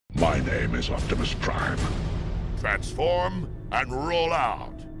My name is Optimus Prime. Transform and roll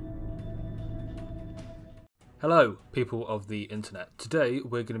out. Hello, people of the internet. Today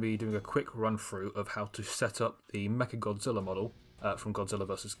we're going to be doing a quick run through of how to set up the MechaGodzilla model from Godzilla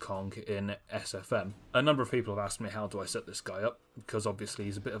vs. Kong in SFM. A number of people have asked me how do I set this guy up, because obviously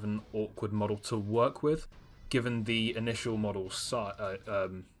he's a bit of an awkward model to work with, given the initial model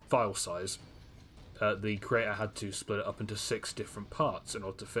file size. The creator had to split it up into 6 different parts in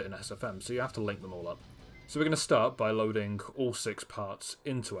order to fit in SFM, so you have to link them all up. So we're going to start by loading all 6 parts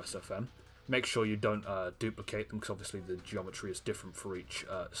into SFM. Make sure you don't duplicate them, because obviously the geometry is different for each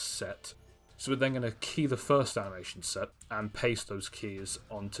set. So we're then going to key the first animation set and paste those keys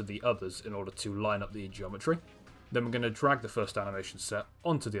onto the others in order to line up the geometry. Then we're going to drag the first animation set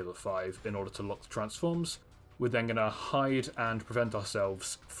onto the other 5 in order to lock the transforms. We're then going to hide and prevent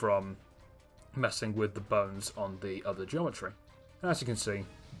ourselves from messing with the bones on the other geometry. And as you can see,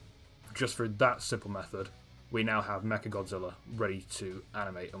 just through that simple method, we now have MechaGodzilla ready to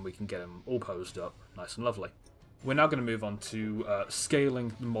animate, and we can get him all posed up nice and lovely. We're now going to move on to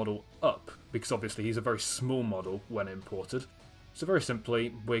scaling the model up, because obviously he's a very small model when imported. So very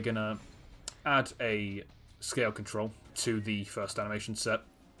simply, we're going to add a scale control to the first animation set,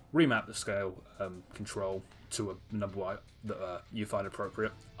 remap the scale control to a number that you find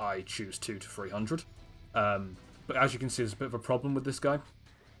appropriate. I choose 2 to 300. But as you can see, there's a bit of a problem with this guy.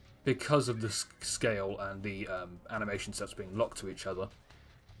 Because of the scale and the animation sets being locked to each other,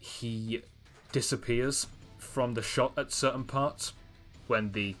 he disappears from the shot at certain parts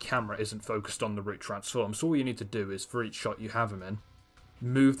when the camera isn't focused on the root transform. So all you need to do is, for each shot you have him in,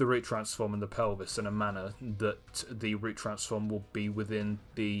 move the root transform and the pelvis in a manner that the root transform will be within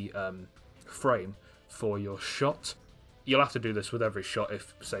the frame for your shot. You'll have to do this with every shot.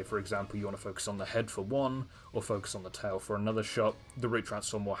 If, say, for example, you want to focus on the head for one, or focus on the tail for another shot, the root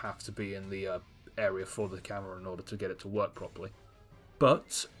transform will have to be in the area for the camera in order to get it to work properly.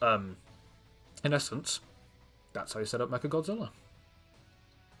 But, in essence, that's how you set up MechaGodzilla.